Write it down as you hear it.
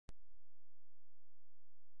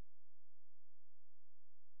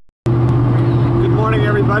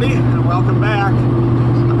everybody, and welcome back.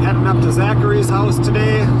 I'm heading up to Zachary's house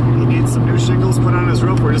today. He needs some new shingles put on his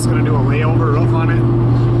roof. We're just going to do a layover roof on it.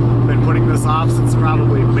 Been putting this off since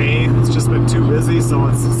probably May. It's just been too busy, so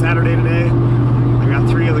it's Saturday today. I got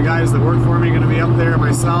 3 of the guys that work for me going to be up there,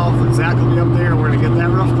 myself, and Zach will be up there, and we're going to get that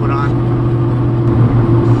roof put on.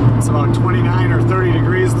 It's about 29 or 30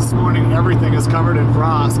 degrees this morning. Everything is covered in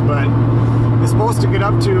frost, but it's supposed to get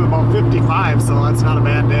up to about 55, so that's not a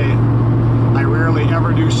bad day. I rarely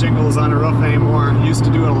ever do shingles on a roof anymore. Used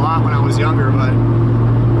to do it a lot when I was younger, but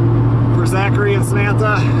for Zachary and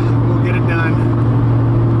Samantha, we'll get it done.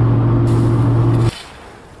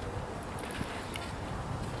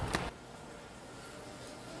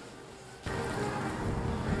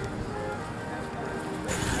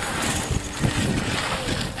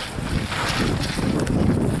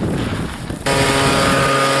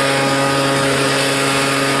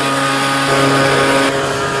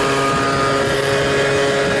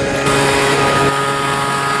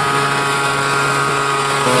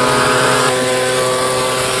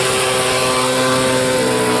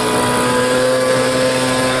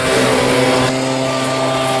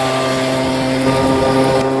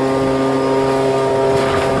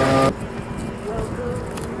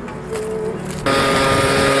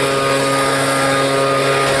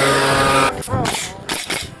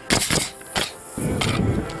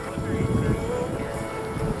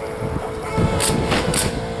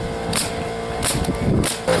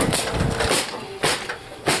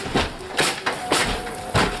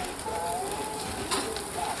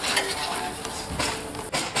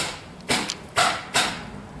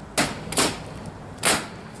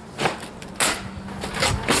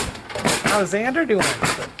 How's Xander doing?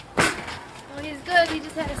 Well, he's good. He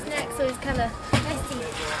just had a snack, so he's kind of feisty.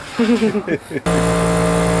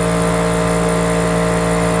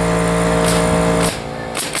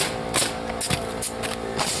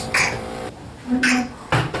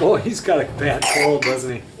 Oh, he's got a bad cold,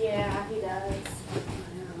 doesn't he? Yeah, he does.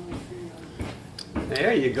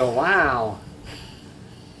 There you go. Wow.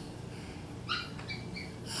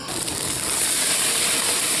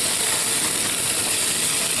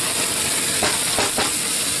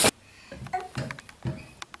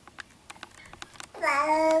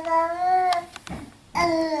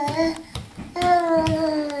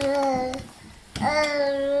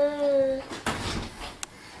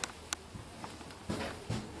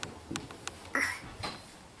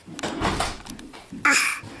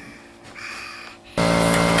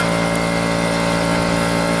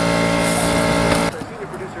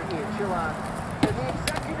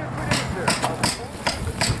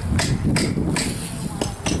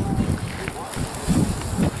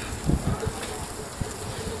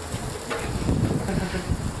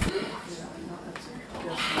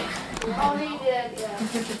 Oh, he did, yeah.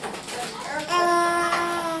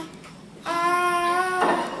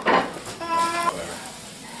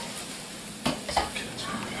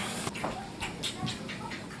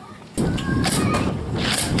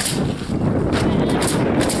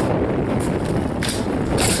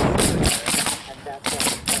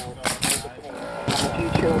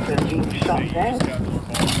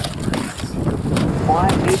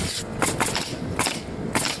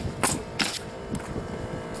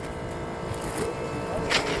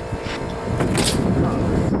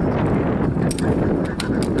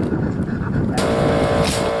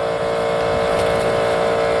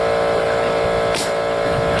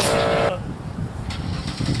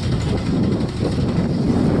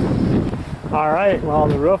 Alright, well,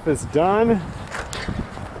 the roof is done.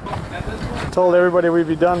 Told everybody we'd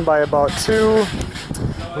be done by about 2.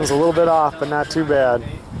 It was a little bit off, but not too bad.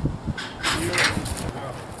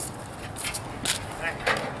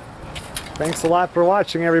 Thanks a lot for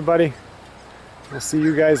watching, everybody. We'll see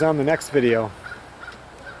you guys on the next video.